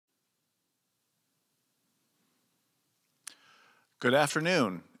Good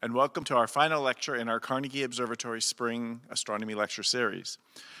afternoon, and welcome to our final lecture in our Carnegie Observatory Spring Astronomy Lecture Series.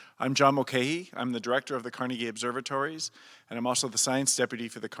 I'm John Mulcahy. I'm the director of the Carnegie Observatories, and I'm also the science deputy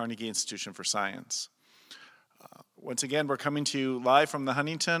for the Carnegie Institution for Science. Once again, we're coming to you live from the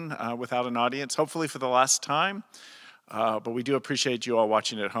Huntington without an audience, hopefully for the last time, but we do appreciate you all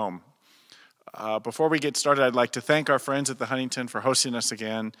watching at home. Before we get started, I'd like to thank our friends at the Huntington for hosting us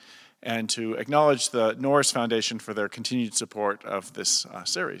again, and to acknowledge the Norris Foundation for their continued support of this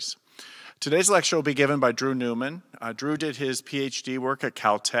series. Today's lecture will be given by Drew Newman. Drew did his PhD work at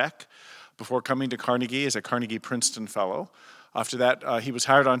Caltech before coming to Carnegie as a Carnegie Princeton Fellow. After that, he was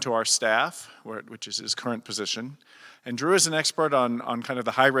hired onto our staff, which is his current position. And Drew is an expert on kind of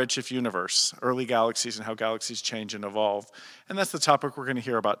the high redshift universe, early galaxies and how galaxies change and evolve. And that's the topic we're going to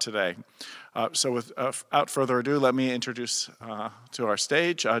hear about today. So without further ado, let me introduce to our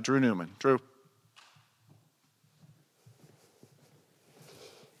stage Drew Newman. Drew.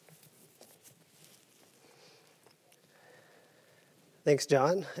 Thanks,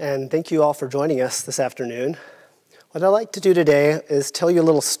 John, and thank you all for joining us this afternoon. What I'd like to do today is tell you a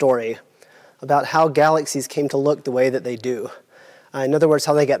little story about how galaxies came to look the way that they do. In other words,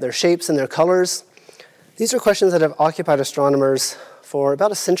 how they get their shapes and their colors. These are questions that have occupied astronomers for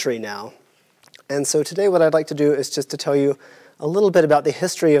about a century now. And so today what I'd like to do is just to tell you a little bit about the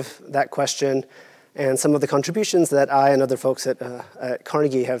history of that question and some of the contributions that I and other folks at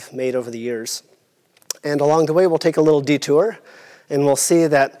Carnegie have made over the years. And along the way, we'll take a little detour, and we'll see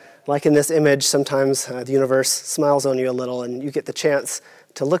that, like in this image, sometimes the universe smiles on you a little, and you get the chance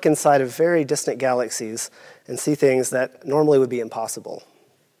to look inside of very distant galaxies and see things that normally would be impossible.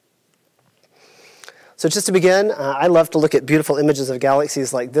 So just to begin, I love to look at beautiful images of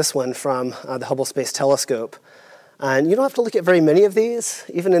galaxies like this one from the Hubble Space Telescope. And you don't have to look at very many of these.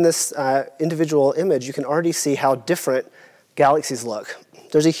 Even in this individual image, you can already see how different galaxies look.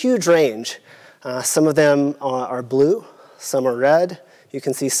 There's a huge range. Some of them are blue, some are red. You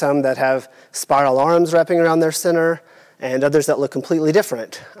can see some that have spiral arms wrapping around their center, and others that look completely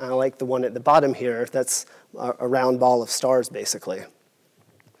different, like the one at the bottom here that's a round ball of stars, basically.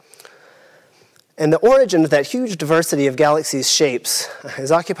 And the origin of that huge diversity of galaxies' shapes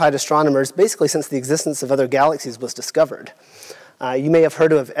has occupied astronomers basically since the existence of other galaxies was discovered. You may have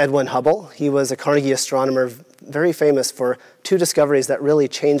heard of Edwin Hubble. He was a Carnegie astronomer very famous for two discoveries that really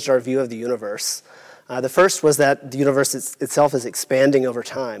changed our view of the universe. The first was that the universe itself is expanding over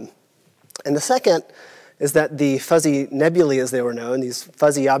time. And the second is that the fuzzy nebulae, as they were known, these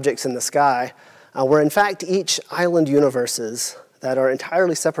fuzzy objects in the sky, were in fact each island universes that are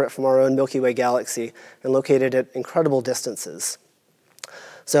entirely separate from our own Milky Way galaxy and located at incredible distances.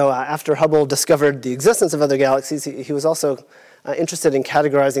 So after Hubble discovered the existence of other galaxies, he was also interested in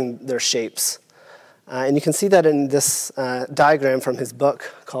categorizing their shapes. And you can see that in this diagram from his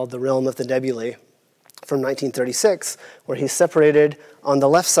book called The Realm of the Nebulae from 1936, where he separated on the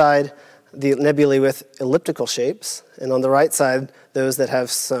left side the nebulae with elliptical shapes, and on the right side, those that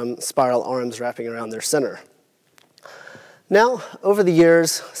have some spiral arms wrapping around their center. Now, over the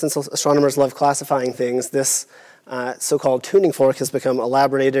years, since astronomers love classifying things, this so-called tuning fork has become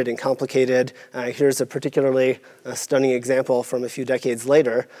elaborated and complicated. Here's a particularly stunning example from a few decades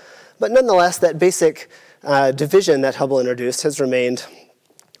later. But nonetheless, that basic division that Hubble introduced has remained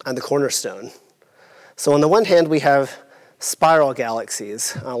the cornerstone. So on the one hand, we have spiral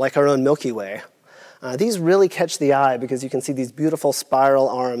galaxies, like our own Milky Way. These really catch the eye because you can see these beautiful spiral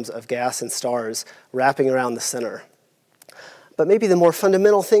arms of gas and stars wrapping around the center. But maybe the more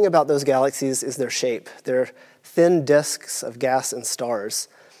fundamental thing about those galaxies is their shape. They're thin disks of gas and stars.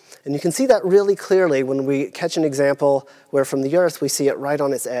 And you can see that really clearly when we catch an example where from the Earth we see it right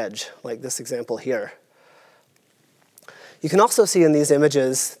on its edge, like this example here. You can also see in these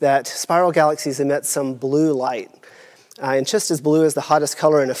images that spiral galaxies emit some blue light. And just as blue is the hottest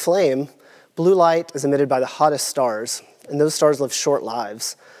color in a flame, blue light is emitted by the hottest stars, and those stars live short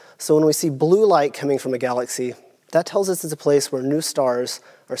lives. So when we see blue light coming from a galaxy, that tells us it's a place where new stars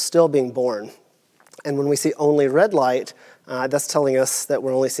are still being born. And when we see only red light, that's telling us that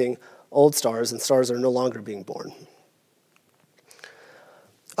we're only seeing old stars, and stars are no longer being born.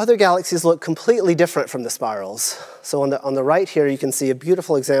 Other galaxies look completely different from the spirals. So on the right here, you can see a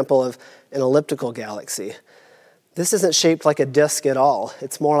beautiful example of an elliptical galaxy. This isn't shaped like a disk at all.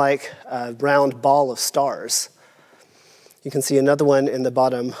 It's more like a round ball of stars. You can see another one in the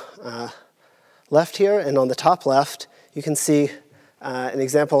bottom left here, and on the top left, you can see an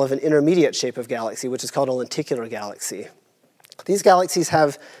example of an intermediate shape of galaxy, which is called a lenticular galaxy. These galaxies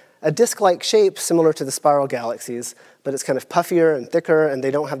have a disk-like shape similar to the spiral galaxies, but it's kind of puffier and thicker, and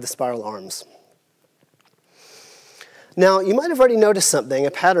they don't have the spiral arms. Now, you might have already noticed something,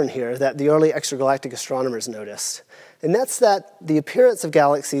 a pattern here, that the early extragalactic astronomers noticed. And that's that the appearance of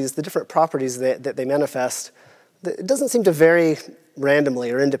galaxies, the different properties that they manifest, it doesn't seem to vary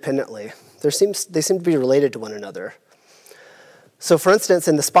randomly or independently. They seem to be related to one another. So for instance,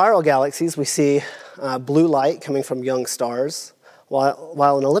 in the spiral galaxies, we see blue light coming from young stars,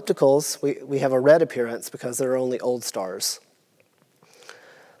 while in ellipticals, we have a red appearance because there are only old stars.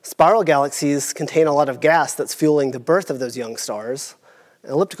 Spiral galaxies contain a lot of gas that's fueling the birth of those young stars.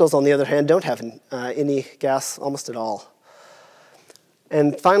 Ellipticals, on the other hand, don't have any gas almost at all.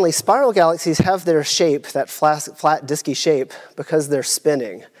 And finally, spiral galaxies have their shape, that flat disky shape, because they're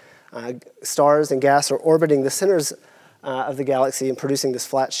spinning. Stars and gas are orbiting the centers of the galaxy and producing this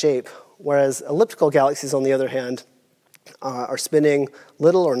flat shape, whereas elliptical galaxies, on the other hand, are spinning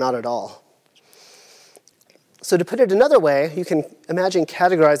little or not at all. So to put it another way, you can imagine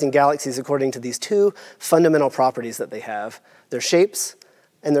categorizing galaxies according to these two fundamental properties that they have, their shapes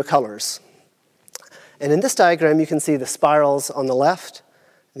and their colors. And in this diagram, you can see the spirals on the left,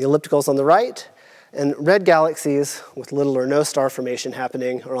 the ellipticals on the right, and red galaxies with little or no star formation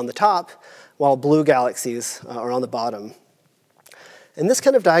happening are on the top, while blue galaxies are on the bottom. And this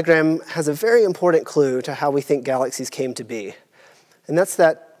kind of diagram has a very important clue to how we think galaxies came to be. And that's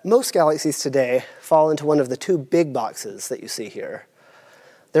that most galaxies today fall into one of the two big boxes that you see here.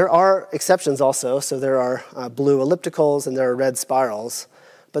 There are exceptions also, so there are blue ellipticals and there are red spirals,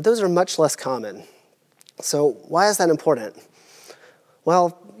 but those are much less common. So why is that important?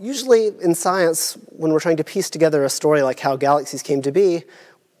 Well, usually in science, when we're trying to piece together a story like how galaxies came to be,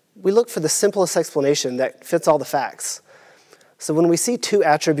 we look for the simplest explanation that fits all the facts. So when we see two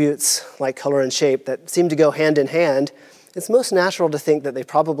attributes like color and shape that seem to go hand in hand, it's most natural to think that they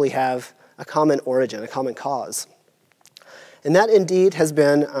probably have a common origin, a common cause. And that indeed has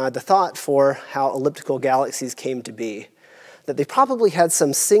been the thought for how elliptical galaxies came to be, that they probably had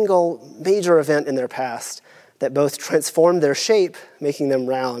some single major event in their past that both transformed their shape, making them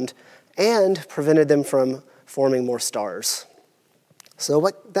round, and prevented them from forming more stars. So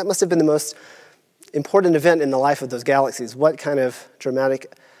that must have been the most important event in the life of those galaxies. What kind of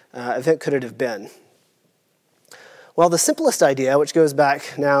dramatic event could it have been? Well, the simplest idea, which goes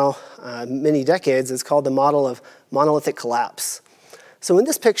back now many decades, is called the model of monolithic collapse. So in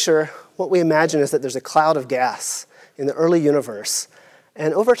this picture, what we imagine is that there's a cloud of gas in the early universe,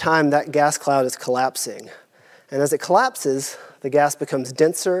 and over time that gas cloud is collapsing. And as it collapses, the gas becomes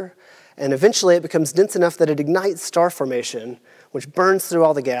denser, and eventually it becomes dense enough that it ignites star formation, which burns through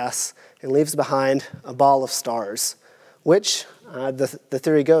all the gas and leaves behind a ball of stars, which, the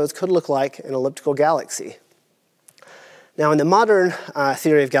theory goes, could look like an elliptical galaxy. Now, in the modern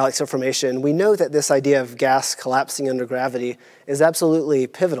theory of galaxy formation, we know that this idea of gas collapsing under gravity is absolutely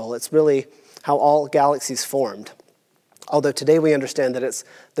pivotal. It's really how all galaxies formed. Although today we understand that it's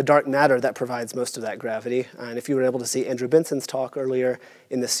the dark matter that provides most of that gravity. And if you were able to see Andrew Benson's talk earlier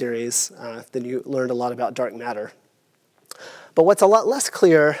in this series, then you learned a lot about dark matter. But what's a lot less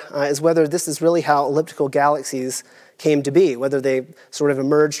clear is whether this is really how elliptical galaxies came to be, whether they sort of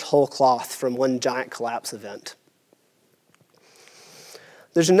emerged whole cloth from one giant collapse event.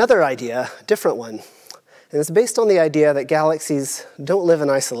 There's another idea, a different one, and it's based on the idea that galaxies don't live in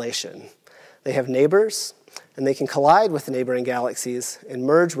isolation. They have neighbors, and they can collide with the neighboring galaxies and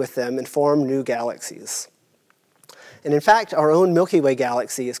merge with them and form new galaxies. And in fact, our own Milky Way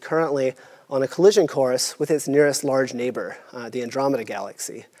galaxy is currently on a collision course with its nearest large neighbor, the Andromeda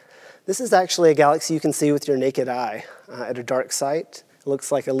galaxy. This is actually a galaxy you can see with your naked eye at a dark site. It looks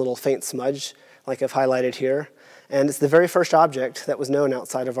like a little faint smudge, like I've highlighted here. And it's the very first object that was known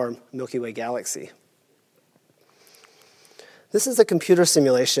outside of our Milky Way galaxy. This is a computer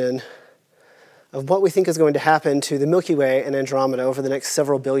simulation of what we think is going to happen to the Milky Way and Andromeda over the next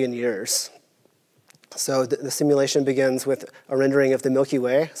several billion years. So the simulation begins with a rendering of the Milky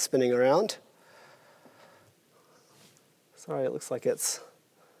Way spinning around. Sorry, it looks like it's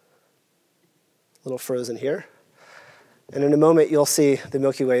a little frozen here. And in a moment, you'll see the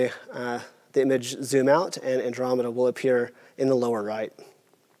Milky Way, the image zoom out, and Andromeda will appear in the lower right.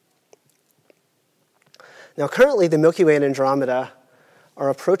 Now, currently, the Milky Way and Andromeda are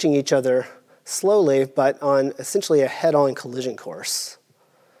approaching each other slowly, but on essentially a head-on collision course.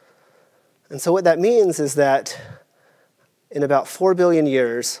 And so what that means is that in about 4 billion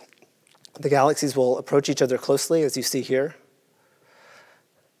years, the galaxies will approach each other closely, as you see here,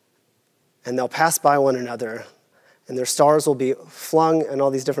 and they'll pass by one another, and their stars will be flung in all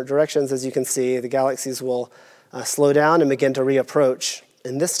these different directions. As you can see, the galaxies will slow down and begin to reapproach.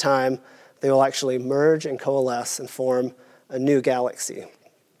 And this time, they will actually merge and coalesce and form a new galaxy.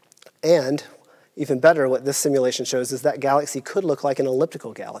 And even better, what this simulation shows is that galaxy could look like an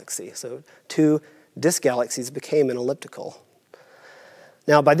elliptical galaxy. So 2 disk galaxies became an elliptical.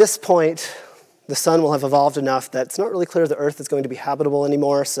 Now, by this point, the sun will have evolved enough that it's not really clear the Earth is going to be habitable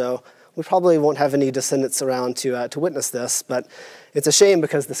anymore, so we probably won't have any descendants around to witness this, but it's a shame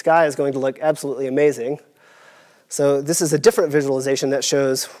because the sky is going to look absolutely amazing. So this is a different visualization that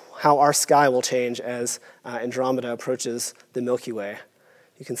shows how our sky will change as Andromeda approaches the Milky Way.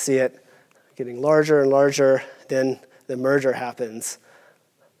 You can see it getting larger and larger, then the merger happens,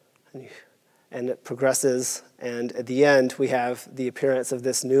 and it progresses, and at the end, we have the appearance of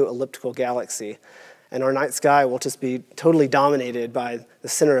this new elliptical galaxy. And our night sky will just be totally dominated by the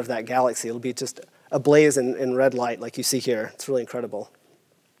center of that galaxy. It'll be just ablaze in red light like you see here. It's really incredible.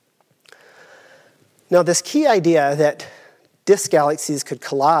 Now, this key idea that disk galaxies could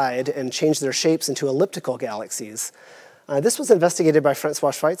collide and change their shapes into elliptical galaxies, this was investigated by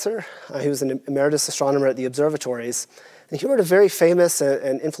Francois Schweitzer, who was an emeritus astronomer at the Observatories. And he wrote a very famous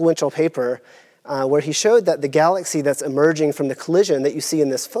and influential paper where he showed that the galaxy that's emerging from the collision that you see in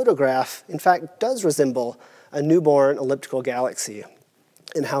this photograph, in fact, does resemble a newborn elliptical galaxy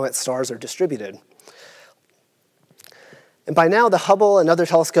in how its stars are distributed. And by now, the Hubble and other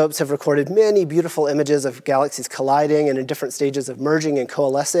telescopes have recorded many beautiful images of galaxies colliding and in different stages of merging and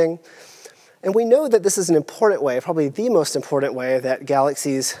coalescing. And we know that this is an important way, probably the most important way, that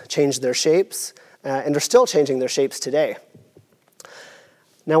galaxies change their shapes and are still changing their shapes today.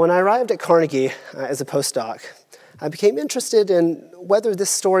 Now, when I arrived at Carnegie as a postdoc, I became interested in whether this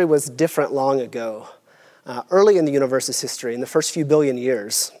story was different long ago, early in the universe's history, in the first few billion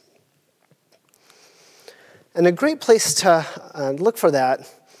years. And a great place to look for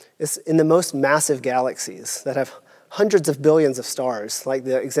that is in the most massive galaxies that have hundreds of billions of stars, like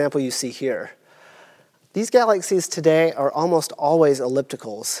the example you see here. These galaxies today are almost always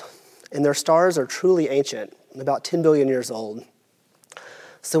ellipticals, and their stars are truly ancient, about 10 billion years old.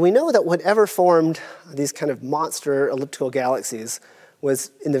 So we know that whatever formed these kind of monster elliptical galaxies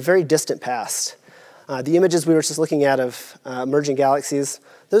was in the very distant past. The images we were just looking at of emerging galaxies,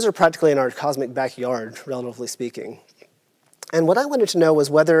 those are practically in our cosmic backyard, relatively speaking. And what I wanted to know was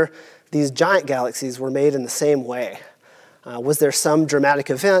whether these giant galaxies were made in the same way. Was there some dramatic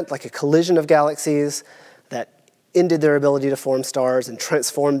event, like a collision of galaxies, that ended their ability to form stars and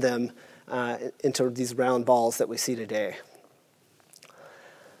transformed them into these round balls that we see today?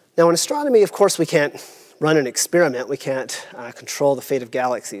 Now, in astronomy, of course, we can't run an experiment. We can't control the fate of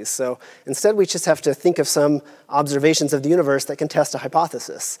galaxies. So instead, we just have to think of some observations of the universe that can test a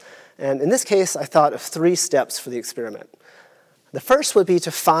hypothesis. And in this case, I thought of 3 steps for the experiment. The first would be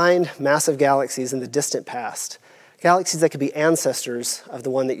to find massive galaxies in the distant past, galaxies that could be ancestors of the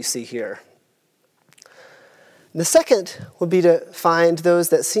one that you see here. The second would be to find those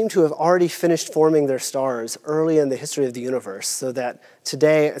that seem to have already finished forming their stars early in the history of the universe, so that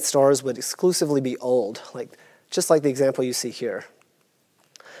today stars would exclusively be old, just like the example you see here.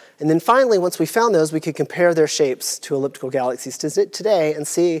 And then finally, once we found those, we could compare their shapes to elliptical galaxies today and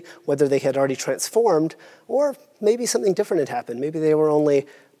see whether they had already transformed, or maybe something different had happened. Maybe they were only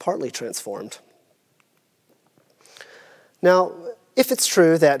partly transformed. Now, if it's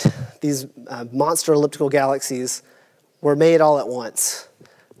true that these monster elliptical galaxies were made all at once,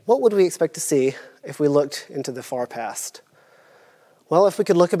 what would we expect to see if we looked into the far past? Well, if we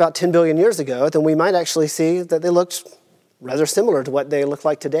could look about 10 billion years ago, then we might actually see that they looked rather similar to what they look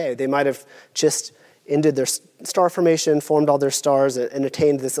like today. They might have just ended their star formation, formed all their stars, and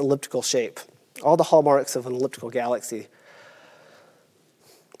attained this elliptical shape, all the hallmarks of an elliptical galaxy.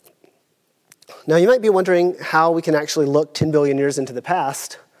 Now, you might be wondering how we can actually look 10 billion years into the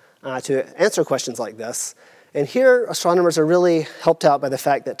past to answer questions like this. And here, astronomers are really helped out by the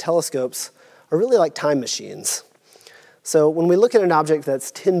fact that telescopes are really like time machines. So when we look at an object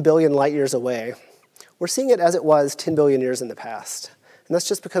that's 10 billion light years away, we're seeing it as it was 10 billion years in the past. And that's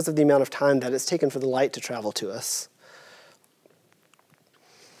just because of the amount of time that it's taken for the light to travel to us.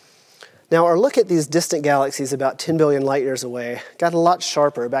 Now, our look at these distant galaxies about 10 billion light years away got a lot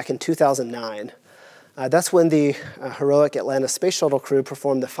sharper back in 2009. That's when the heroic Atlantis Space Shuttle crew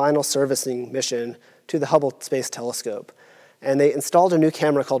performed the final servicing mission to the Hubble Space Telescope. And they installed a new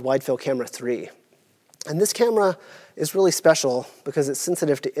camera called Wide Field Camera 3. And this camera is really special because it's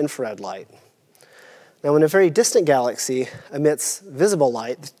sensitive to infrared light. Now, when a very distant galaxy emits visible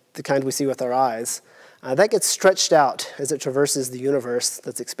light, the kind we see with our eyes, that gets stretched out as it traverses the universe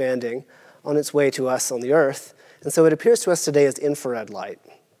that's expanding on its way to us on the Earth. And so it appears to us today as infrared light.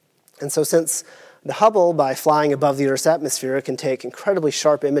 And so since the Hubble, by flying above the Earth's atmosphere, can take incredibly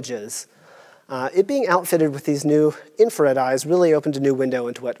sharp images, it being outfitted with these new infrared eyes really opened a new window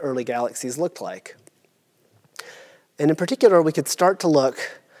into what early galaxies looked like. And in particular, we could start to look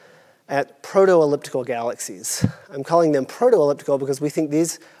at proto-elliptical galaxies. I'm calling them proto-elliptical because we think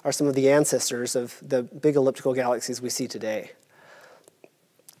these are some of the ancestors of the big elliptical galaxies we see today.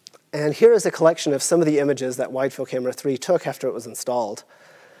 And here is a collection of some of the images that Wide Field Camera 3 took after it was installed.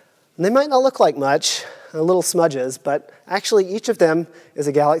 And they might not look like much, little smudges, but actually each of them is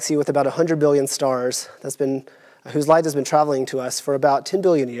a galaxy with about 100 billion stars whose light has been traveling to us for about 10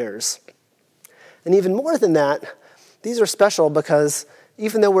 billion years. And even more than that, these are special because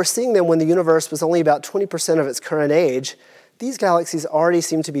even though we're seeing them when the universe was only about 20% of its current age, these galaxies already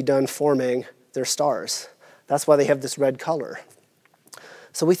seem to be done forming their stars. That's why they have this red color.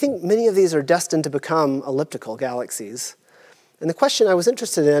 So we think many of these are destined to become elliptical galaxies. And the question I was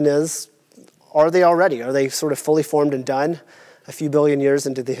interested in is, are they already? Are they sort of fully formed and done a few billion years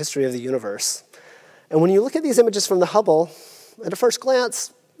into the history of the universe? And when you look at these images from the Hubble, at a first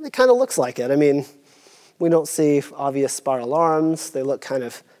glance, it kind of looks like it. I mean, we don't see obvious spiral arms. They look kind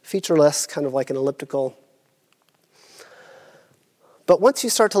of featureless, kind of like an elliptical. But once you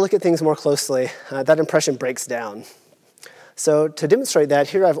start to look at things more closely, that impression breaks down. So to demonstrate that,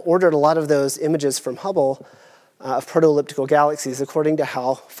 here I've ordered a lot of those images from Hubble of proto-elliptical galaxies according to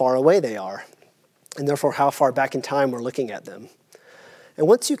how far away they are, and therefore how far back in time we're looking at them. And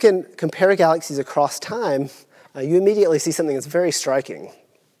once you can compare galaxies across time, you immediately see something that's very striking,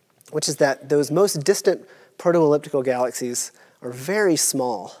 which is that those most distant proto-elliptical galaxies are very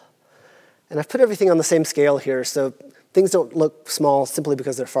small. And I've put everything on the same scale here, so things don't look small simply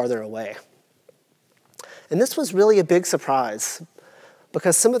because they're farther away. And this was really a big surprise,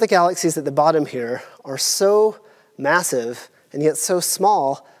 because some of the galaxies at the bottom here are so massive and yet so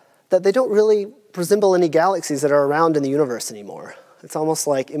small that they don't really resemble any galaxies that are around in the universe anymore. It's almost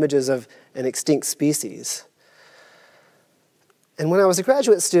like images of an extinct species. And when I was a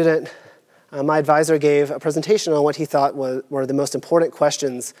graduate student, my advisor gave a presentation on what he thought were the most important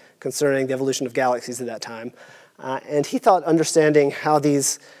questions concerning the evolution of galaxies at that time. And he thought understanding how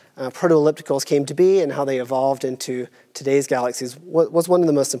these proto-ellipticals came to be and how they evolved into today's galaxies was one of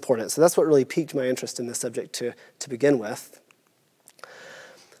the most important. So that's what really piqued my interest in this subject to begin with.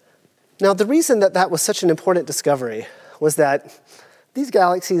 Now, the reason that was such an important discovery was that these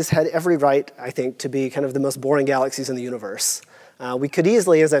galaxies had every right, I think, to be kind of the most boring galaxies in the universe. We could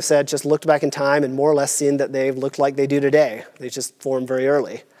easily, as I've said, just looked back in time and more or less seen that they looked like they do today. They just formed very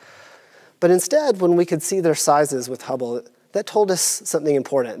early. But instead, when we could see their sizes with Hubble, that told us something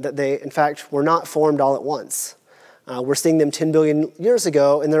important, that they, in fact, were not formed all at once. We're seeing them 10 billion years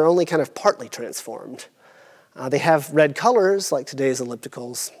ago, and they're only kind of partly transformed. They have red colors, like today's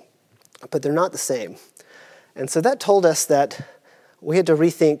ellipticals, but they're not the same. And so that told us that we had to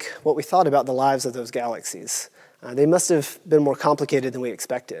rethink what we thought about the lives of those galaxies. They must have been more complicated than we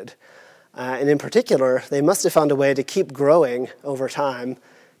expected. And in particular, they must have found a way to keep growing over time,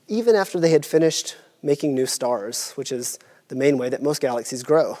 even after they had finished making new stars, which is the main way that most galaxies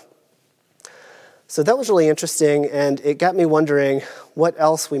grow. So that was really interesting, and it got me wondering what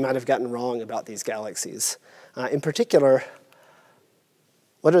else we might have gotten wrong about these galaxies. In particular,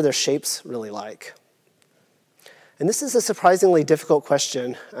 what are their shapes really like? And this is a surprisingly difficult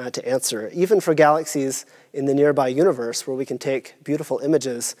question to answer, even for galaxies in the nearby universe where we can take beautiful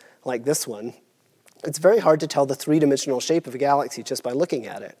images like this one. It's very hard to tell the three-dimensional shape of a galaxy just by looking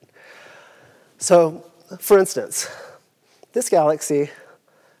at it. So, for instance, this galaxy,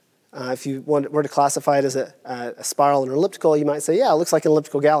 if you were to classify it as a spiral and an elliptical, you might say, yeah, it looks like an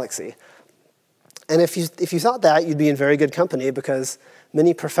elliptical galaxy. And if you thought that, you'd be in very good company, because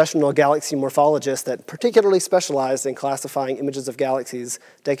many professional galaxy morphologists that particularly specialized in classifying images of galaxies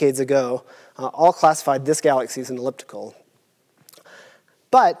decades ago all classified this galaxy as an elliptical.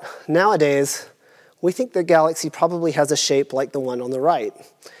 But nowadays, we think the galaxy probably has a shape like the one on the right.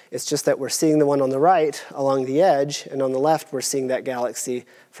 It's just that we're seeing the one on the right along the edge, and on the left we're seeing that galaxy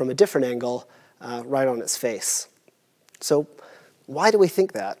from a different angle right on its face. So why do we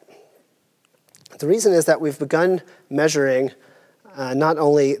think that? The reason is that we've begun measuring not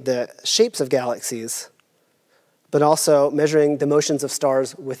only the shapes of galaxies, but also measuring the motions of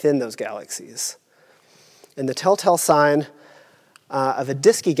stars within those galaxies. And the telltale sign of a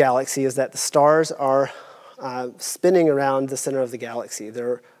disky galaxy is that the stars are spinning around the center of the galaxy.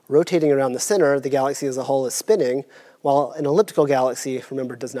 They're rotating around the center. The galaxy as a whole is spinning, while an elliptical galaxy,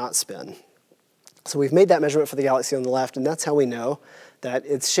 remember, does not spin. So we've made that measurement for the galaxy on the left, and that's how we know that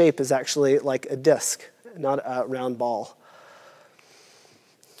its shape is actually like a disk, not a round ball.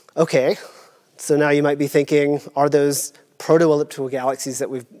 Okay, so now you might be thinking, are those proto-elliptical galaxies that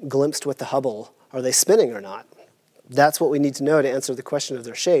we've glimpsed with the Hubble, are they spinning or not? That's what we need to know to answer the question of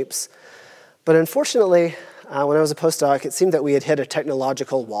their shapes. But unfortunately, when I was a postdoc, it seemed that we had hit a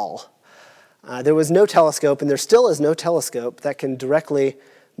technological wall. There was no telescope, and there still is no telescope that can directly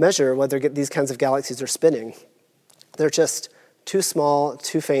measure whether these kinds of galaxies are spinning. They're just too small,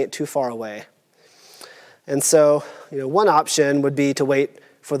 too faint, too far away. And so, one option would be to wait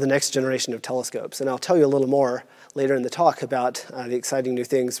for the next generation of telescopes. And I'll tell you a little more later in the talk about the exciting new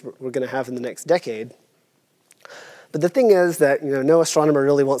things we're going to have in the next decade. But the thing is that no astronomer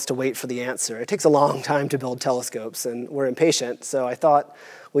really wants to wait for the answer. It takes a long time to build telescopes, and we're impatient. So I thought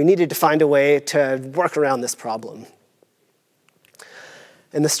we needed to find a way to work around this problem.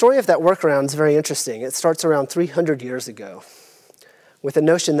 And the story of that workaround is very interesting. It starts around 300 years ago with a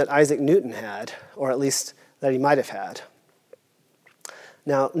notion that Isaac Newton had, or at least that he might have had.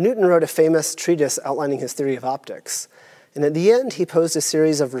 Now, Newton wrote a famous treatise outlining his theory of optics. And at the end, he posed a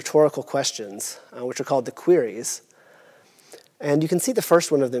series of rhetorical questions, which are called the queries. And you can see the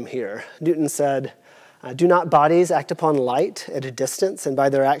first one of them here. Newton said, "Do not bodies act upon light at a distance and by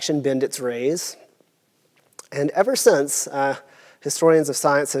their action bend its rays?" And ever since, historians of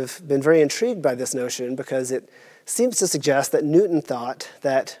science have been very intrigued by this notion because it seems to suggest that Newton thought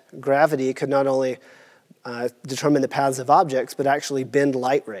that gravity could not only determine the paths of objects, but actually bend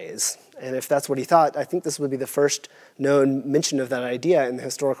light rays. And if that's what he thought, I think this would be the first known mention of that idea in the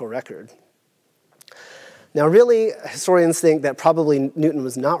historical record. Now, really, historians think that probably Newton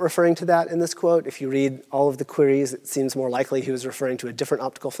was not referring to that in this quote. If you read all of the queries, it seems more likely he was referring to a different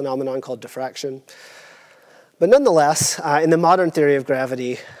optical phenomenon called diffraction. But nonetheless, in the modern theory of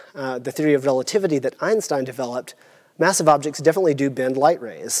gravity, the theory of relativity that Einstein developed, massive objects definitely do bend light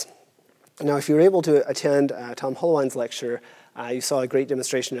rays. Now, if you were able to attend Tom Hollowine's lecture, you saw a great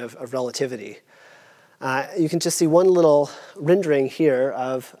demonstration of relativity. You can just see one little rendering here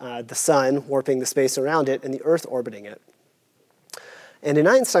of the sun warping the space around it and the Earth orbiting it. And in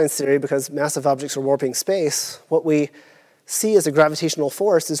Einstein's theory, because massive objects are warping space, what we see as a gravitational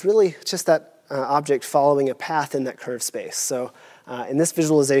force is really just that object following a path in that curved space. So in this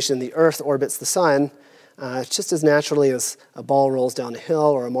visualization, the Earth orbits the sun just as naturally as a ball rolls down a hill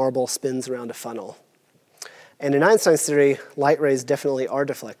or a marble spins around a funnel. And in Einstein's theory, light rays definitely are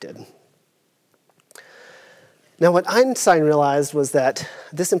deflected. Now, what Einstein realized was that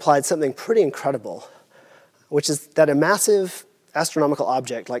this implied something pretty incredible, which is that a massive astronomical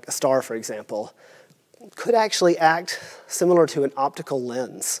object, like a star, for example, could actually act similar to an optical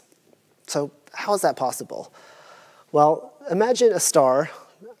lens. So how is that possible? Well, imagine a star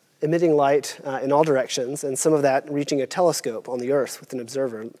emitting light in all directions, and some of that reaching a telescope on the Earth with an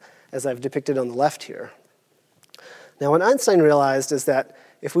observer, as I've depicted on the left here. Now, what Einstein realized is that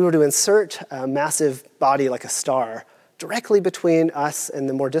if we were to insert a massive body like a star directly between us and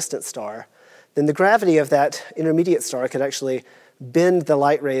the more distant star, then the gravity of that intermediate star could actually bend the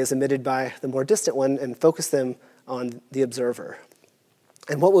light rays emitted by the more distant one and focus them on the observer.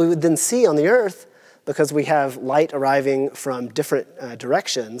 And what we would then see on the Earth, because we have light arriving from different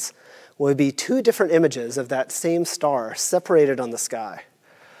directions, would be two different images of that same star separated on the sky.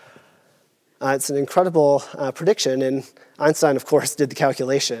 It's an incredible prediction, and Einstein, of course, did the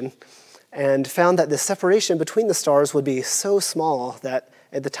calculation and found that the separation between the stars would be so small that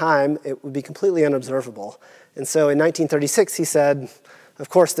at the time it would be completely unobservable. And so in 1936, he said, of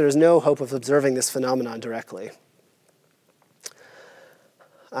course, there is no hope of observing this phenomenon directly.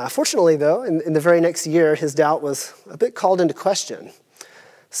 Fortunately, though, in the very next year, his doubt was a bit called into question.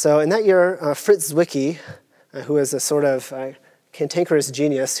 So in that year, Fritz Zwicky, who is a sort of cantankerous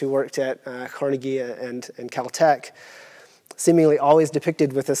genius who worked at Carnegie and Caltech, seemingly always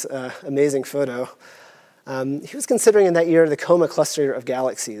depicted with this amazing photo, he was considering in that year the Coma cluster of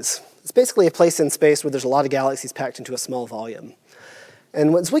galaxies. It's basically a place in space where there's a lot of galaxies packed into a small volume.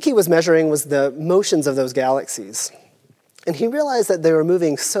 And what Zwicky was measuring was the motions of those galaxies. And he realized that they were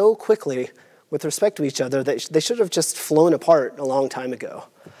moving so quickly with respect to each other that they should have just flown apart a long time ago.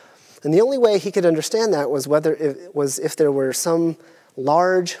 And the only way he could understand that was if there were some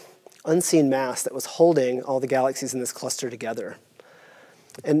large, unseen mass that was holding all the galaxies in this cluster together.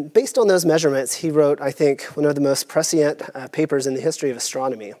 And based on those measurements, he wrote, I think, one of the most prescient papers in the history of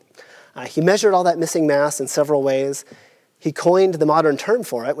astronomy. He measured all that missing mass in several ways. He coined the modern term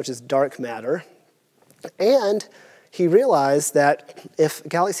for it, which is dark matter. And he realized that if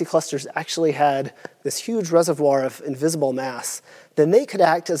galaxy clusters actually had this huge reservoir of invisible mass, then they could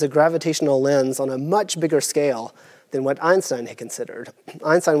act as a gravitational lens on a much bigger scale than what Einstein had considered.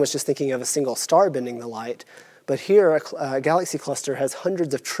 Einstein was just thinking of a single star bending the light, but here a galaxy cluster has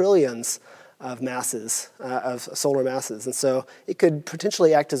hundreds of trillions of masses, of solar masses. And so it could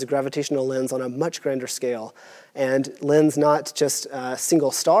potentially act as a gravitational lens on a much grander scale and lens not just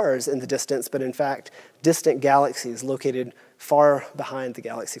single stars in the distance, but in fact distant galaxies located far behind the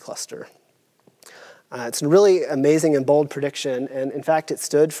galaxy cluster. It's a really amazing and bold prediction, and in fact it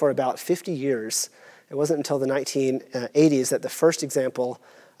stood for about 50 years. It wasn't until the 1980s that the first example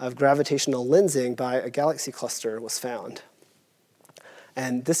of gravitational lensing by a galaxy cluster was found.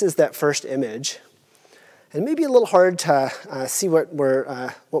 And this is that first image. And it may be a little hard to see what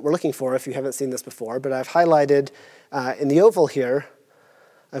we're looking for if you haven't seen this before, but I've highlighted in the oval here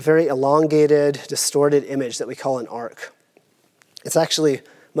a very elongated, distorted image that we call an arc. It's actually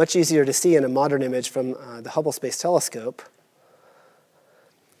much easier to see in a modern image from the Hubble Space Telescope.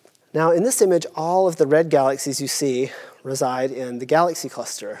 Now, in this image, all of the red galaxies you see reside in the galaxy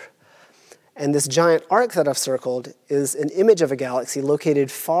cluster. And this giant arc that I've circled is an image of a galaxy located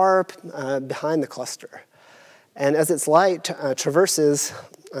far behind the cluster. And as its light traverses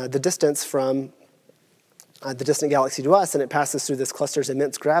the distance from the distant galaxy to us, and it passes through this cluster's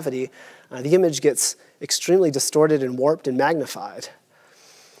immense gravity, the image gets extremely distorted and warped and magnified.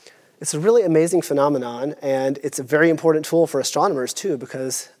 It's a really amazing phenomenon, and it's a very important tool for astronomers too,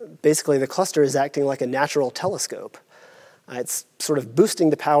 because basically the cluster is acting like a natural telescope. It's sort of boosting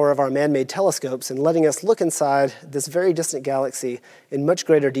the power of our man-made telescopes and letting us look inside this very distant galaxy in much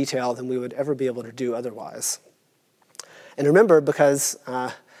greater detail than we would ever be able to do otherwise. And remember, because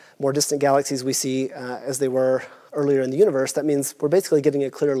more distant galaxies we see as they were earlier in the universe, that means we're basically getting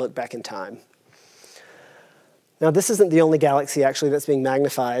a clear look back in time. Now, this isn't the only galaxy, actually, that's being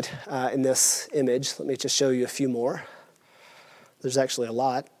magnified in this image. Let me just show you a few more. There's actually a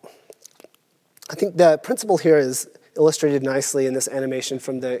lot. I think the principle here is illustrated nicely in this animation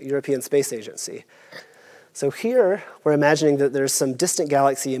from the European Space Agency. So here, we're imagining that there's some distant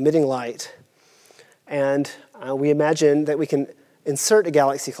galaxy emitting light, and we imagine that we can insert a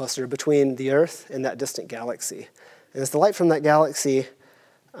galaxy cluster between the Earth and that distant galaxy. And as the light from that galaxy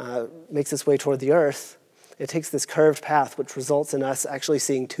makes its way toward the Earth, it takes this curved path, which results in us actually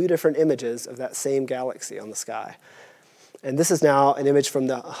seeing two different images of that same galaxy on the sky. And this is now an image from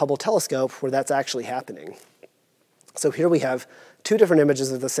the Hubble telescope where that's actually happening. So here we have two different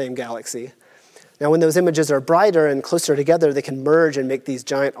images of the same galaxy. Now, when those images are brighter and closer together, they can merge and make these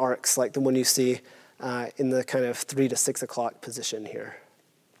giant arcs like the one you see in the kind of 3 to 6 o'clock position here.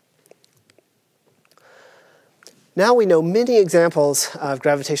 Now we know many examples of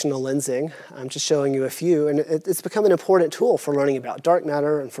gravitational lensing. I'm just showing you a few, and it's become an important tool for learning about dark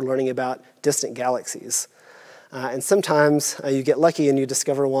matter and for learning about distant galaxies. And sometimes you get lucky and you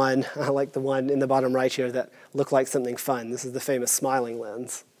discover one, like the one in the bottom right here, that look like something fun. This is the famous smiling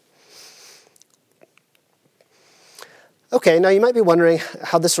lens. Okay, now you might be wondering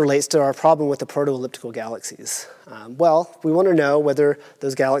how this relates to our problem with the proto-elliptical galaxies. Well, we want to know whether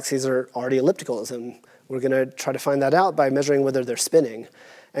those galaxies are already ellipticals, and we're going to try to find that out by measuring whether they're spinning.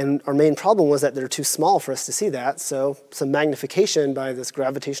 And our main problem was that they're too small for us to see that, so some magnification by this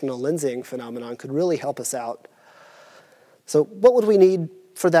gravitational lensing phenomenon could really help us out. So what would we need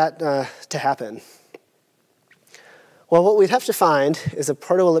for that to happen? Well, what we'd have to find is a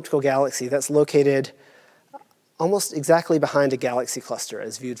proto-elliptical galaxy that's located almost exactly behind a galaxy cluster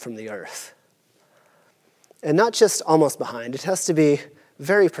as viewed from the Earth. And not just almost behind, it has to be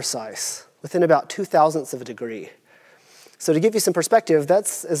very precise, within about 0.002 of a degree. So to give you some perspective,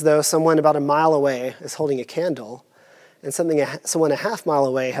 that's as though someone about 1 mile away is holding a candle, and someone 1/2 mile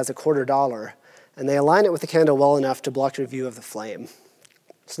away has a $quarter, and they align it with the candle well enough to block your view of the flame.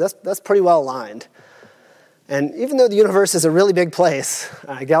 So that's pretty well aligned. And even though the universe is a really big place,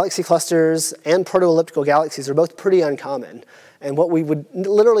 galaxy clusters and proto-elliptical galaxies are both pretty uncommon. And what we would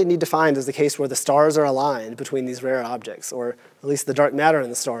literally need to find is the case where the stars are aligned between these rare objects, or at least the dark matter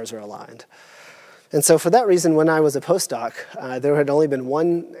and the stars are aligned. And so for that reason, when I was a postdoc, there had only been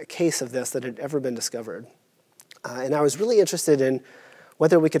one case of this that had ever been discovered. And I was really interested in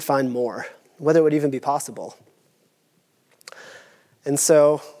whether we could find more, whether it would even be possible. And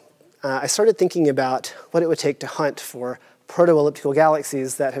so I started thinking about what it would take to hunt for proto-elliptical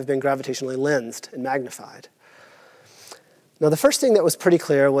galaxies that have been gravitationally lensed and magnified. Now, the first thing that was pretty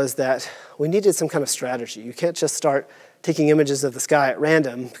clear was that we needed some kind of strategy. You can't just start taking images of the sky at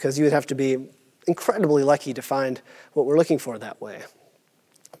random, because you would have to be incredibly lucky to find what we're looking for that way.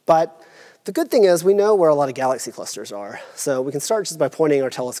 But the good thing is we know where a lot of galaxy clusters are, so we can start just by pointing our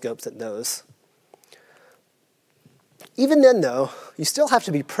telescopes at those. Even then, though, you still have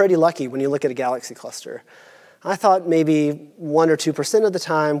to be pretty lucky when you look at a galaxy cluster. I thought maybe 1 or 2% of the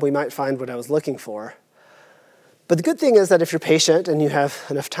time we might find what I was looking for. But the good thing is that if you're patient and you have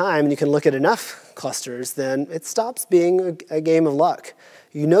enough time and you can look at enough clusters, then it stops being a game of luck.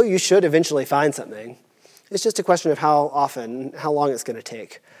 You know you should eventually find something. It's just a question of how often, how long it's going to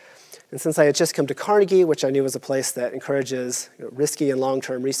take. And since I had just come to Carnegie, which I knew was a place that encourages risky and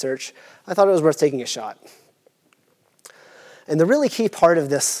long-term research, I thought it was worth taking a shot. And the really key part of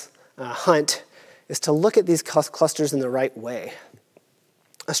this hunt is to look at these clusters in the right way.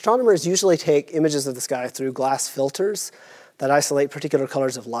 Astronomers usually take images of the sky through glass filters that isolate particular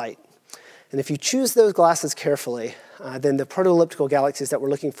colors of light. And if you choose those glasses carefully, then the proto-elliptical galaxies that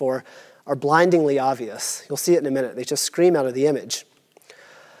we're looking for are blindingly obvious. You'll see it in a minute. They just scream out of the image.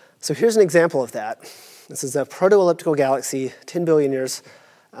 So here's an example of that. This is a proto-elliptical galaxy 10 billion years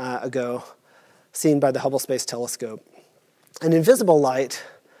ago, seen by the Hubble Space Telescope. And in visible light,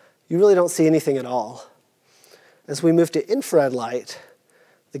 you really don't see anything at all. As we move to infrared light,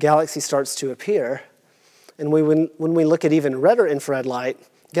 the galaxy starts to appear. And when we look at even redder infrared light,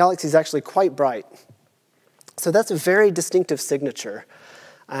 the galaxy is actually quite bright. So that's a very distinctive signature.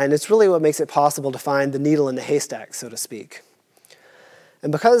 And it's really what makes it possible to find the needle in the haystack, so to speak.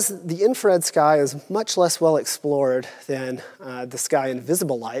 And because the infrared sky is much less well explored than the sky in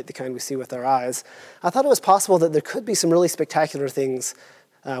visible light, the kind we see with our eyes, I thought it was possible that there could be some really spectacular things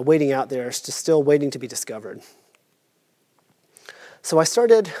waiting out there, just still waiting to be discovered. So I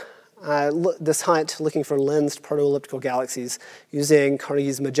started this hunt looking for lensed proto-elliptical galaxies using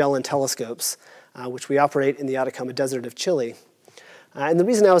Carnegie's Magellan telescopes, which we operate in the Atacama Desert of Chile. And the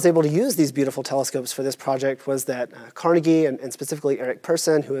reason I was able to use these beautiful telescopes for this project was that Carnegie, and specifically Eric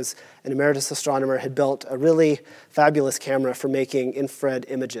Persson, who is an emeritus astronomer, had built a really fabulous camera for making infrared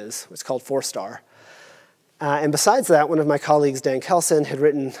images. It's called 4-star. And besides that, one of my colleagues, Dan Kelson, had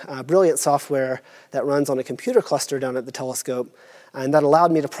written brilliant software that runs on a computer cluster down at the telescope, and that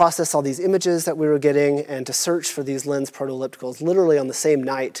allowed me to process all these images that we were getting and to search for these lens proto-ellipticals literally on the same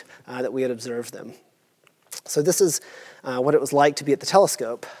night that we had observed them. So this is what it was like to be at the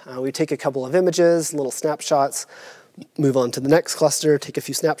telescope. We take a couple of images, little snapshots, move on to the next cluster, take a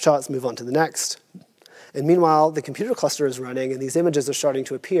few snapshots, move on to the next. And meanwhile, the computer cluster is running, and these images are starting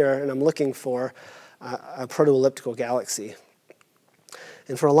to appear, and I'm looking for a proto-elliptical galaxy.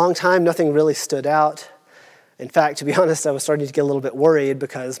 And for a long time, nothing really stood out. In fact, to be honest, I was starting to get a little bit worried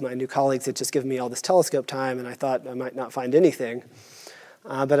because my new colleagues had just given me all this telescope time, and I thought I might not find anything.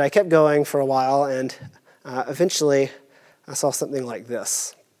 But I kept going for a while, and eventually, I saw something like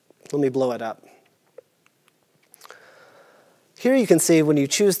this. Let me blow it up. Here you can see when you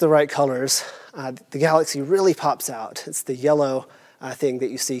choose the right colors, the galaxy really pops out. It's the yellow thing that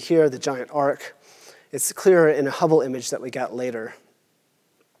you see here, the giant arc. It's clearer in a Hubble image that we got later.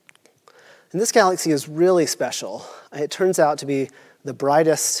 And this galaxy is really special. It turns out to be the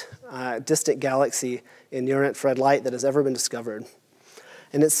brightest distant galaxy in near-infrared light that has ever been discovered.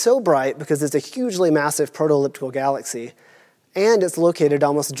 And it's so bright because it's a hugely massive proto-elliptical galaxy, and it's located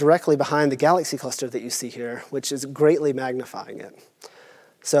almost directly behind the galaxy cluster that you see here, which is greatly magnifying it.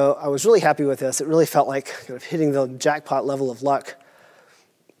 So I was really happy with this. It really felt like kind of hitting the jackpot level of luck.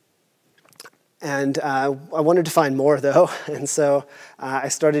 And I wanted to find more, though, and so I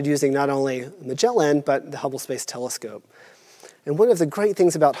started using not only Magellan, but the Hubble Space Telescope. And one of the great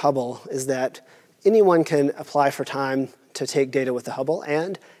things about Hubble is that anyone can apply for time to take data with the Hubble,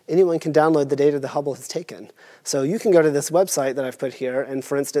 and anyone can download the data the Hubble has taken. So you can go to this website that I've put here and,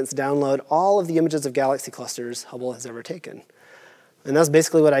 for instance, download all of the images of galaxy clusters Hubble has ever taken. And that's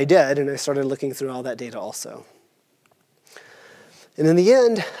basically what I did, and I started looking through all that data also. And in the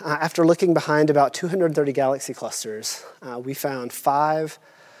end, after looking behind about 230 galaxy clusters, we found 5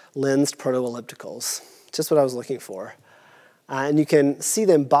 lensed proto-ellipticals, just what I was looking for. And you can see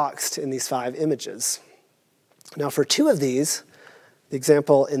them boxed in these 5 images. Now for 2 of these, the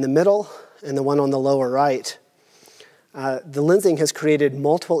example in the middle and the one on the lower right, the lensing has created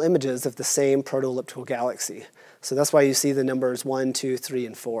multiple images of the same proto-elliptical galaxy. So that's why you see the numbers 1, 2, 3,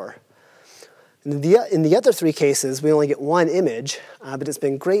 and 4. In the other 3 cases, we only get 1 image, but it's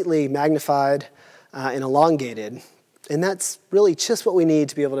been greatly magnified and elongated. And that's really just what we need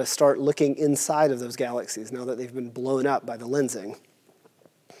to be able to start looking inside of those galaxies now that they've been blown up by the lensing.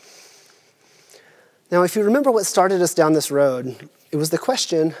 Now, if you remember what started us down this road, it was the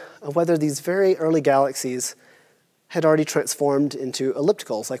question of whether these very early galaxies had already transformed into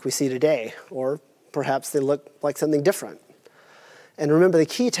ellipticals like we see today, or perhaps they look like something different. And remember, the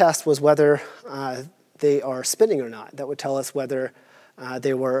key test was whether they are spinning or not. That would tell us whether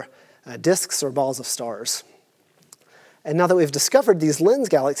they were disks or balls of stars. And now that we've discovered these lens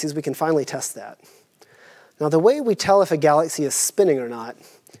galaxies, we can finally test that. Now, the way we tell if a galaxy is spinning or not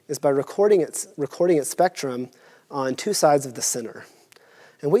is by recording its spectrum on two sides of the center.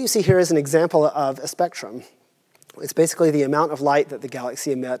 And what you see here is an example of a spectrum. It's basically the amount of light that the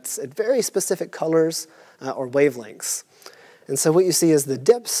galaxy emits at very specific colors or wavelengths. And so what you see is the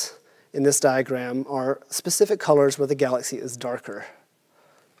dips in this diagram are specific colors where the galaxy is darker.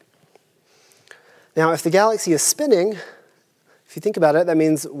 Now, if the galaxy is spinning, if you think about it, that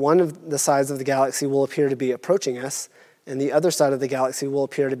means one of the sides of the galaxy will appear to be approaching us, and the other side of the galaxy will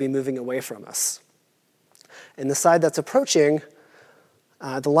appear to be moving away from us. And the side that's approaching,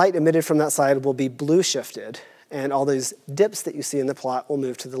 the light emitted from that side will be blue shifted, and all those dips that you see in the plot will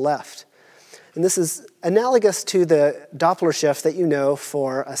move to the left. And this is analogous to the Doppler shift that you know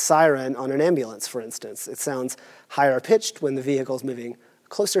for a siren on an ambulance, for instance. It sounds higher pitched when the vehicle is moving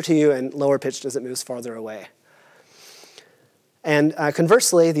closer to you and lower pitched as it moves farther away. And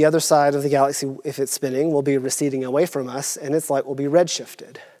conversely, the other side of the galaxy, if it's spinning, will be receding away from us, and its light will be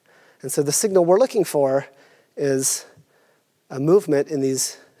redshifted. And so the signal we're looking for is a movement in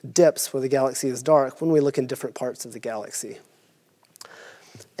these dips where the galaxy is dark when we look in different parts of the galaxy.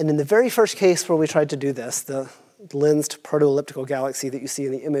 And in the very first case where we tried to do this, the lensed proto-elliptical galaxy that you see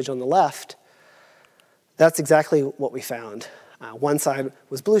in the image on the left, that's exactly what we found. One side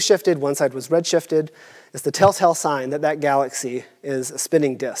was blue shifted, one side was red shifted. It's the telltale sign that that galaxy is a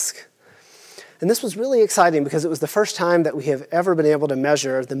spinning disk. And this was really exciting because it was the first time that we have ever been able to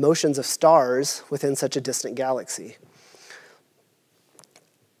measure the motions of stars within such a distant galaxy.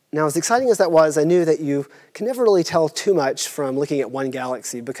 Now, as exciting as that was, I knew that you can never really tell too much from looking at one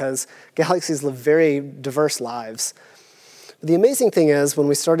galaxy because galaxies live very diverse lives. But the amazing thing is, when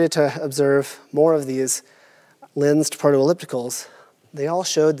we started to observe more of these lensed proto-ellipticals, they all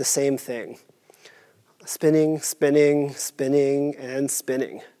showed the same thing. Spinning, spinning, spinning, and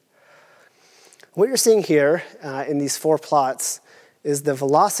spinning. What you're seeing here in these four plots is the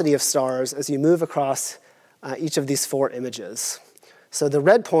velocity of stars as you move across each of these four images. So the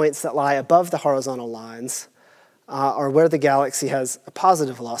red points that lie above the horizontal lines are where the galaxy has a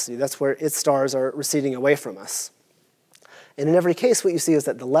positive velocity. That's where its stars are receding away from us. And in every case, what you see is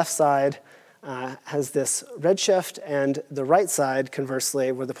that the left side has this redshift, and the right side,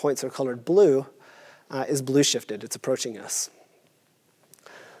 conversely, where the points are colored blue, is blue shifted. It's approaching us.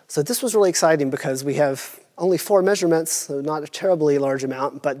 So this was really exciting because we have only 4 measurements, so not a terribly large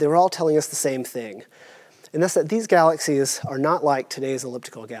amount, but they were all telling us the same thing. And that's that these galaxies are not like today's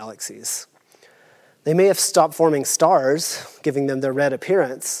elliptical galaxies. They may have stopped forming stars, giving them their red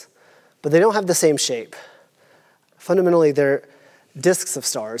appearance, but they don't have the same shape. Fundamentally, they're disks of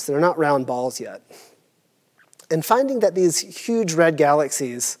stars. They're not round balls yet. And finding that these huge red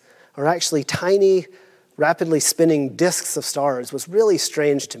galaxies are actually tiny, rapidly spinning disks of stars was really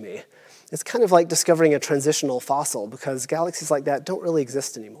strange to me. It's kind of like discovering a transitional fossil because galaxies like that don't really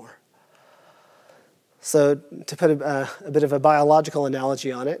exist anymore. So to put a bit of a biological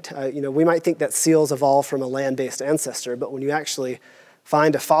analogy on it, we might think that seals evolved from a land-based ancestor, but when you actually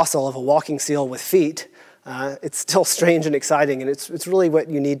find a fossil of a walking seal with feet, it's still strange and exciting, and it's really what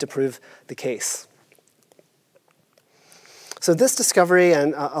you need to prove the case. So this discovery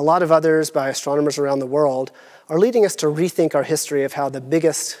and a lot of others by astronomers around the world are leading us to rethink our history of how the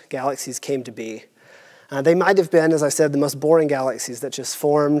biggest galaxies came to be. They might have been, as I said, the most boring galaxies that just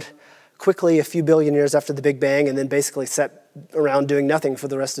formed quickly a few billion years after the Big Bang and then basically sat around doing nothing for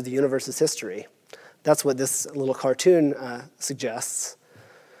the rest of the universe's history. That's what this little cartoon suggests.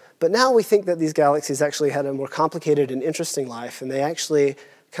 But now we think that these galaxies actually had a more complicated and interesting life, and they actually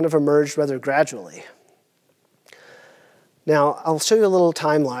kind of emerged rather gradually. Now, I'll show you a little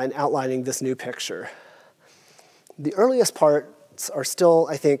timeline outlining this new picture. The earliest parts are still,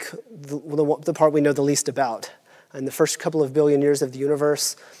 I think, the part we know the least about. In the first couple of billion years of the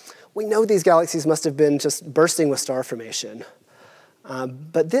universe, we know these galaxies must have been just bursting with star formation.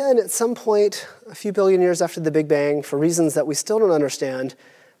 But then at some point, a few billion years after the Big Bang, for reasons that we still don't understand,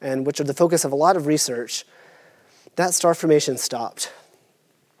 and which are the focus of a lot of research, that star formation stopped.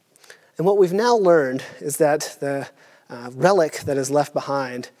 And what we've now learned is that the relic that is left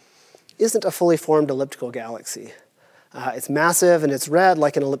behind isn't a fully formed elliptical galaxy. It's massive and it's red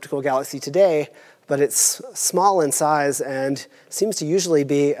like an elliptical galaxy today, but it's small in size and seems to usually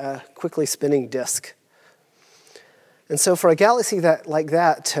be a quickly spinning disk. And so for a galaxy like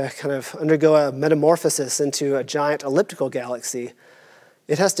that to kind of undergo a metamorphosis into a giant elliptical galaxy,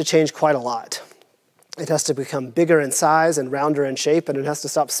 it has to change quite a lot. It has to become bigger in size and rounder in shape, and it has to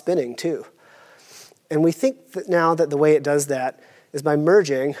stop spinning too. And we think that now that the way it does that is by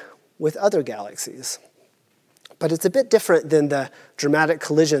merging with other galaxies. But it's a bit different than the dramatic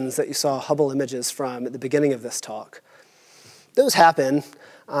collisions that you saw Hubble images from at the beginning of this talk. Those happen,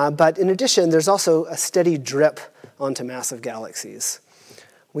 but in addition, there's also a steady drip onto massive galaxies.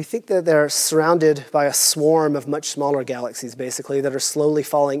 We think that they're surrounded by a swarm of much smaller galaxies, basically, that are slowly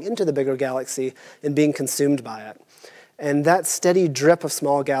falling into the bigger galaxy and being consumed by it. And that steady drip of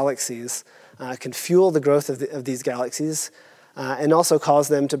small galaxies can fuel the growth of these galaxies and also cause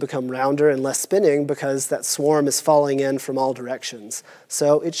them to become rounder and less spinning because that swarm is falling in from all directions.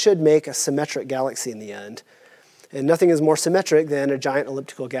 So it should make a symmetric galaxy in the end. And nothing is more symmetric than a giant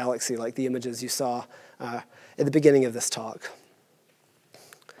elliptical galaxy like the images you saw at the beginning of this talk.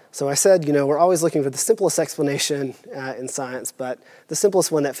 So I said, we're always looking for the simplest explanation in science, but the simplest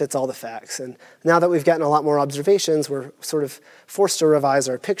one that fits all the facts. And now that we've gotten a lot more observations, we're sort of forced to revise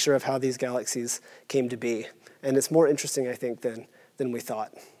our picture of how these galaxies came to be. And it's more interesting, I think, than we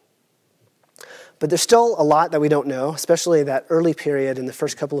thought. But there's still a lot that we don't know, especially that early period in the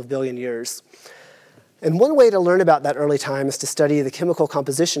first couple of billion years. And one way to learn about that early time is to study the chemical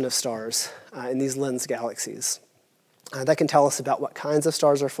composition of stars in these lens galaxies. That can tell us about what kinds of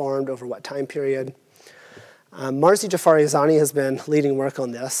stars are formed over what time period. Marzi Jafarizani has been leading work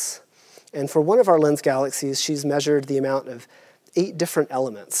on this. And for one of our lens galaxies, she's measured the amount of 8 different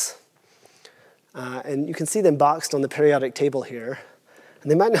elements. And you can see them boxed on the periodic table here. And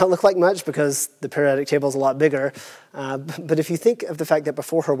they might not look like much because the periodic table is a lot bigger. But if you think of the fact that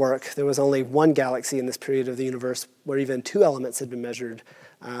before her work, there was only one galaxy in this period of the universe where even 2 elements had been measured,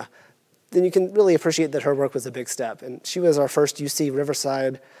 then you can really appreciate that her work was a big step. And she was our first UC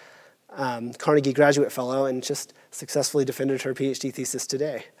Riverside Carnegie graduate fellow and just successfully defended her PhD thesis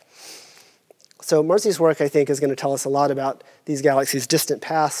today. So Marzi's work, I think, is going to tell us a lot about these galaxies' distant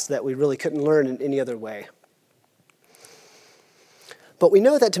past that we really couldn't learn in any other way. But we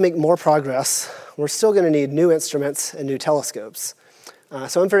know that to make more progress, we're still going to need new instruments and new telescopes.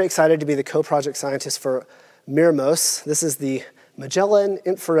 So I'm very excited to be the co-project scientist for MIRMOS. This is the Magellan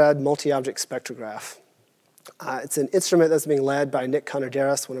Infrared Multi-Object Spectrograph. It's an instrument that's being led by Nick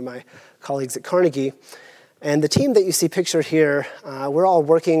Conoderis, one of my colleagues at Carnegie. And the team that you see pictured here, we're all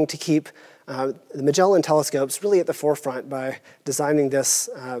working to keep the Magellan telescopes really at the forefront by designing this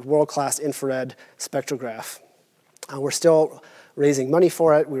world-class infrared spectrograph. We're still raising money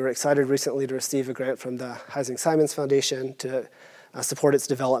for it. We were excited recently to receive a grant from the Heising-Simons Foundation to support its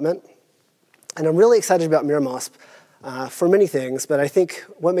development. And I'm really excited about MIRMOS for many things, but I think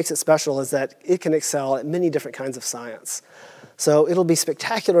what makes it special is that it can excel at many different kinds of science. So it'll be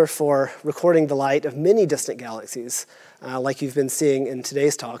spectacular for recording the light of many distant galaxies, like you've been seeing in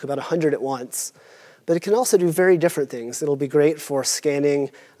today's talk, about 100 at once. But it can also do very different things. It'll be great for scanning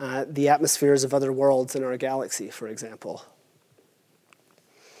the atmospheres of other worlds in our galaxy, for example.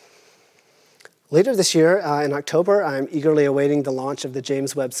 Later this year, in October, I'm eagerly awaiting the launch of the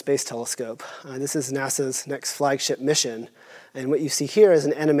James Webb Space Telescope. This is NASA's next flagship mission. And what you see here is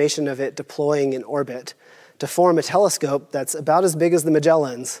an animation of it deploying in orbit to form a telescope that's about as big as the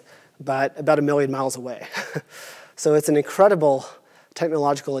Magellans, but about 1 million miles away. So it's an incredible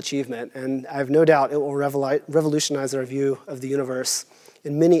technological achievement, and I have no doubt it will revolutionize our view of the universe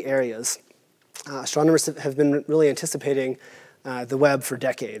in many areas. Astronomers have been really anticipating the Webb for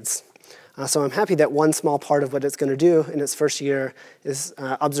decades. So I'm happy that one small part of what it's going to do in its first year is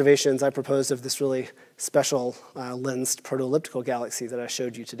observations I proposed of this really special lensed proto-elliptical galaxy that I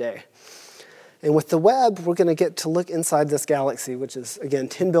showed you today. And with the Webb, we're going to get to look inside this galaxy, which is, again,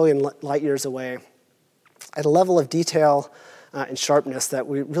 10 billion light years away, at a level of detail and sharpness that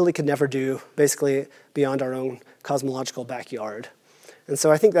we really could never do, basically beyond our own cosmological backyard. And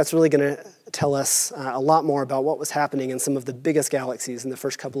so I think that's really going to tell us a lot more about what was happening in some of the biggest galaxies in the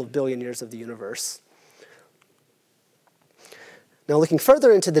first couple of billion years of the universe. Now, looking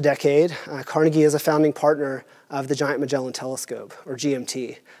further into the decade, Carnegie is a founding partner of the Giant Magellan Telescope, or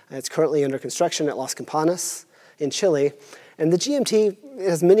GMT. It's currently under construction at Las Campanas in Chile. And the GMT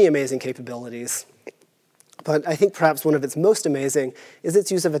has many amazing capabilities. But I think perhaps one of its most amazing is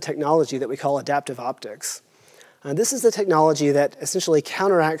its use of a technology that we call adaptive optics. This is the technology that essentially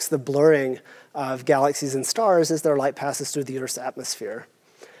counteracts the blurring of galaxies and stars as their light passes through the Earth's atmosphere.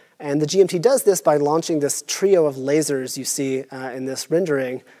 And the GMT does this by launching this trio of lasers you see in this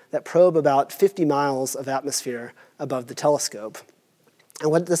rendering that probe about 50 miles of atmosphere above the telescope.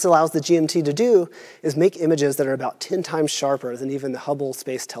 And what this allows the GMT to do is make images that are about 10 times sharper than even the Hubble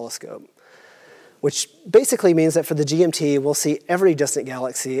Space Telescope, which basically means that for the GMT, we'll see every distant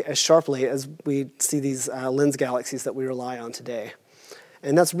galaxy as sharply as we see these lens galaxies that we rely on today.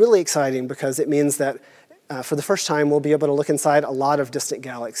 And that's really exciting because it means that for the first time, we'll be able to look inside a lot of distant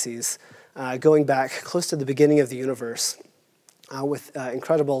galaxies, going back close to the beginning of the universe with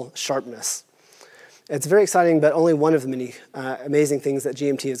incredible sharpness. It's very exciting, but only one of the many amazing things that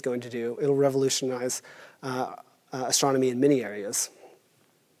GMT is going to do. It'll revolutionize astronomy in many areas.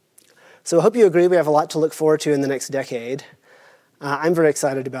 So I hope you agree we have a lot to look forward to in the next decade. I'm very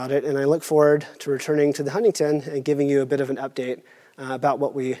excited about it, and I look forward to returning to the Huntington and giving you a bit of an update about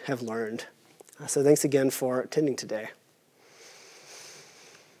what we have learned. So thanks again for attending today.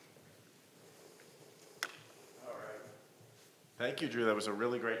 All right. Thank you, Drew. That was a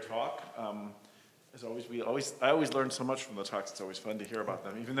really great talk. As always, I always learn so much from the talks. It's always fun to hear about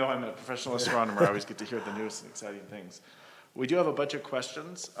them. Even though I'm a professional astronomer, I always get to hear the newest and exciting things. We do have a bunch of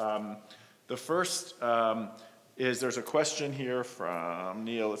questions. The first is there's a question here from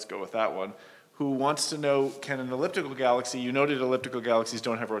Neil, let's go with that one, who wants to know, can an elliptical galaxy, you noted elliptical galaxies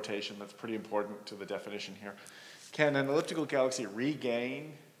don't have rotation, that's pretty important to the definition here. Can an elliptical galaxy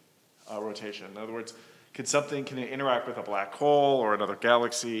regain rotation? In other words, can it interact with a black hole or another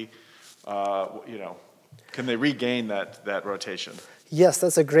galaxy? Can they regain that rotation? Yes,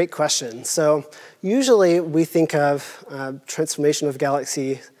 that's a great question. So usually we think of transformation of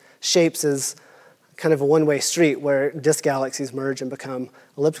galaxy shapes as kind of a one-way street where disk galaxies merge and become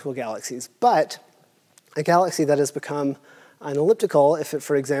elliptical galaxies. But a galaxy that has become an elliptical, if it,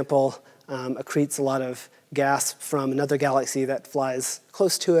 for example, accretes a lot of gas from another galaxy that flies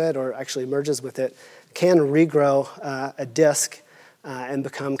close to it or actually merges with it, can regrow a disk and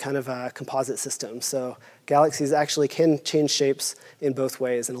become kind of a composite system. So galaxies actually can change shapes in both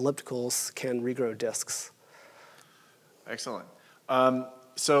ways, and ellipticals can regrow disks. Excellent.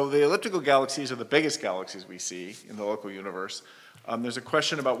 So the elliptical galaxies are the biggest galaxies we see in the local universe. There's a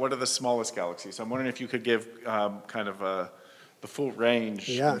question about what are the smallest galaxies. I'm wondering if you could give the full range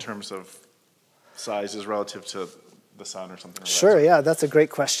in terms of sizes relative to the sun or something like that. Sure, yeah, that's a great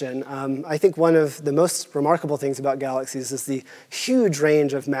question. I think one of the most remarkable things about galaxies is the huge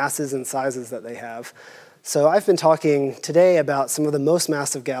range of masses and sizes that they have. So I've been talking today about some of the most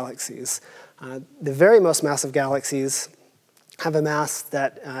massive galaxies. The very most massive galaxies have a mass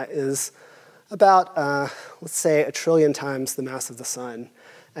that is about, let's say, 1 trillion times the mass of the sun.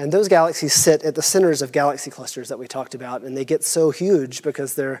 And those galaxies sit at the centers of galaxy clusters that we talked about, and they get so huge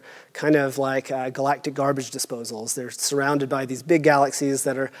because they're kind of like galactic garbage disposals. They're surrounded by these big galaxies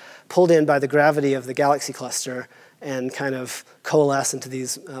that are pulled in by the gravity of the galaxy cluster and kind of coalesce into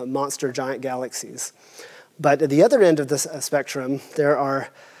these monster giant galaxies. But at the other end of this spectrum, there are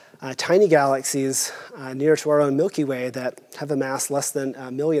tiny galaxies near to our own Milky Way that have a mass less than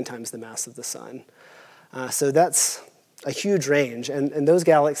 1 million times the mass of the sun. So that's a huge range, and those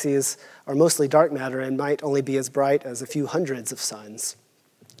galaxies are mostly dark matter and might only be as bright as a few hundreds of suns.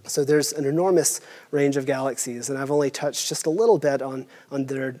 So there's an enormous range of galaxies, and I've only touched just a little bit on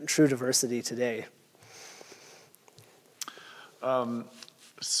their true diversity today.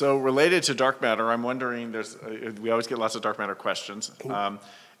 So related to dark matter, I'm wondering, we always get lots of dark matter questions,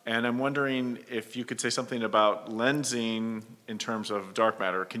 and I'm wondering if you could say something about lensing in terms of dark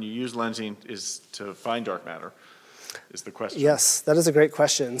matter. Can you use lensing to find dark matter? Is the question. Yes, that is a great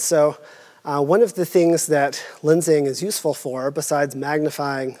question. So one of the things that lensing is useful for, besides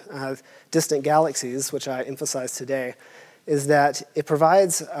magnifying distant galaxies, which I emphasized today, is that it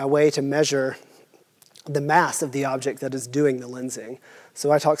provides a way to measure the mass of the object that is doing the lensing. So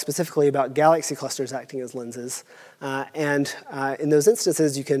I talk specifically about galaxy clusters acting as lenses. And in those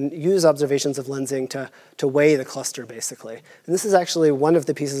instances, you can use observations of lensing to weigh the cluster, basically. And this is actually one of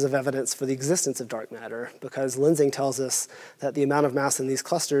the pieces of evidence for the existence of dark matter, because lensing tells us that the amount of mass in these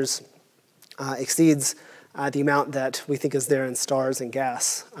clusters exceeds the amount that we think is there in stars and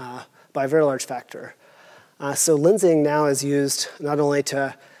gas by a very large factor. So lensing now is used not only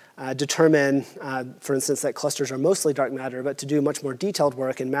to determine, for instance, that clusters are mostly dark matter, but to do much more detailed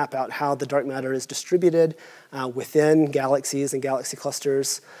work and map out how the dark matter is distributed within galaxies and galaxy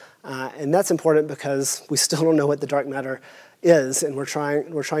clusters. And that's important because we still don't know what the dark matter is, and we're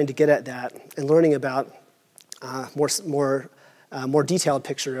trying to get at that and learning about more detailed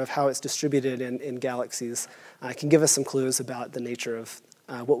picture of how it's distributed in galaxies can give us some clues about the nature of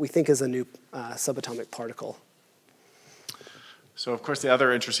what we think is a new subatomic particle. So, of course, the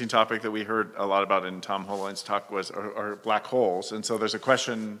other interesting topic that we heard a lot about in Tom Holline's talk are black holes. And so there's a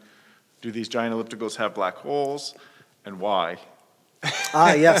question, do these giant ellipticals have black holes, and why?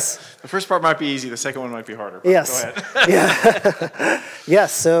 Yes. The first part might be easy, the second one might be harder. Yes. Go ahead. Yeah.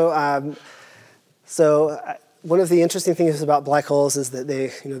 Yes, so one of the interesting things about black holes is that they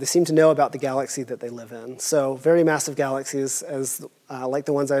seem to know about the galaxy that they live in. So very massive galaxies, like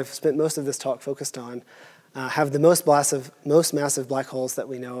the ones I've spent most of this talk focused on, have the most massive black holes that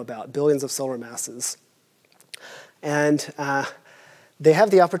we know about, billions of solar masses. And they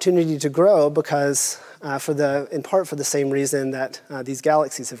have the opportunity to grow because, in part for the same reason that these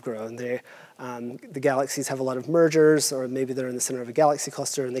galaxies have grown. The galaxies have a lot of mergers, or maybe they're in the center of a galaxy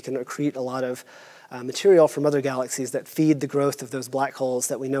cluster, and they can accrete a lot of material from other galaxies that feed the growth of those black holes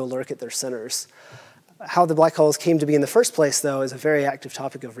that we know lurk at their centers. How the black holes came to be in the first place, though, is a very active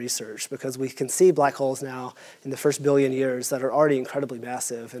topic of research because we can see black holes now in the first billion years that are already incredibly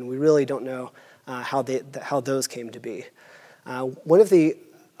massive, and we really don't know how those came to be. One of the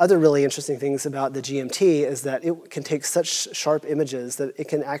other really interesting things about the GMT is that it can take such sharp images that it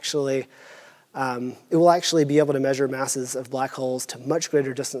can actually it will actually be able to measure masses of black holes to much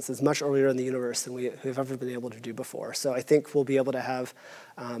greater distances much earlier in the universe than we have ever been able to do before. So I think we'll be able to have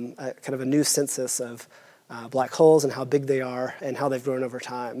kind of a new census of black holes and how big they are and how they've grown over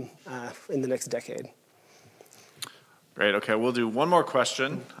time in the next decade. Great. Okay, we'll do one more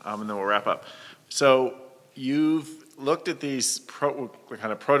question, and then we'll wrap up. So you've looked at these kind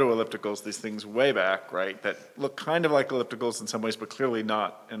of proto-ellipticals, these things way back, right, that look kind of like ellipticals in some ways, but clearly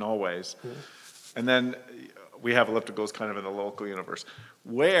not in all ways. Mm-hmm. And then we have ellipticals kind of in the local universe.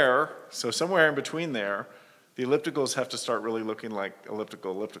 So somewhere in between there, the ellipticals have to start really looking like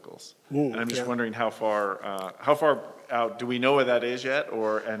ellipticals. And I'm just wondering how far out, do we know where that is yet,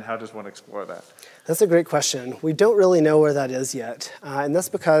 and how does one explore that? That's a great question. We don't really know where that is yet, and that's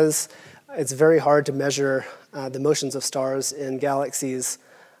because it's very hard to measure the motions of stars in galaxies,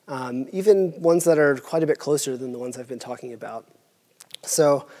 even ones that are quite a bit closer than the ones I've been talking about.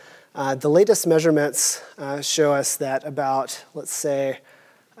 So the latest measurements show us that about, let's say,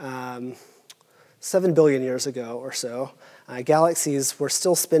 7 billion years ago or so, galaxies were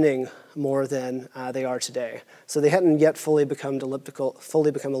still spinning more than they are today. So they hadn't yet fully become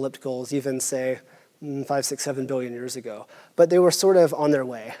ellipticals, even, say, 5, 6, 7 billion years ago. But they were sort of on their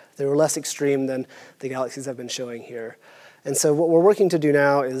way. They were less extreme than the galaxies I've been showing here. And so what we're working to do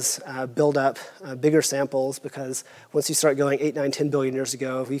now is build up bigger samples, because once you start going 8, 9, 10 billion years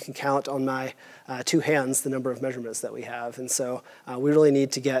ago, we can count on my 2 hands the number of measurements that we have. And so we really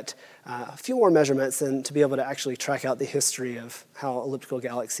need to get a few more measurements and to be able to actually track out the history of how elliptical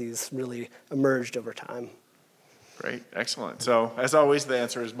galaxies really emerged over time. Great, excellent. So as always, the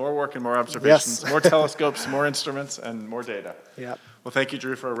answer is more work and more observations, more telescopes, more instruments, and more data. Yep. Well, thank you,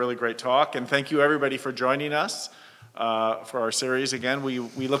 Drew, for a really great talk, and thank you, everybody, for joining us for our series. Again,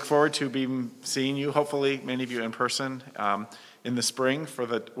 we look forward to seeing you, hopefully, many of you in person in the spring,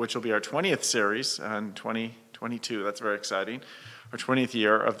 which will be our 20th series in 2022. That's very exciting. Our 20th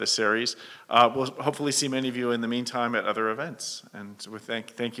year of the series. We'll hopefully see many of you in the meantime at other events. And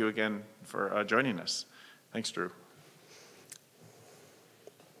thank you again for joining us. Thanks, Drew.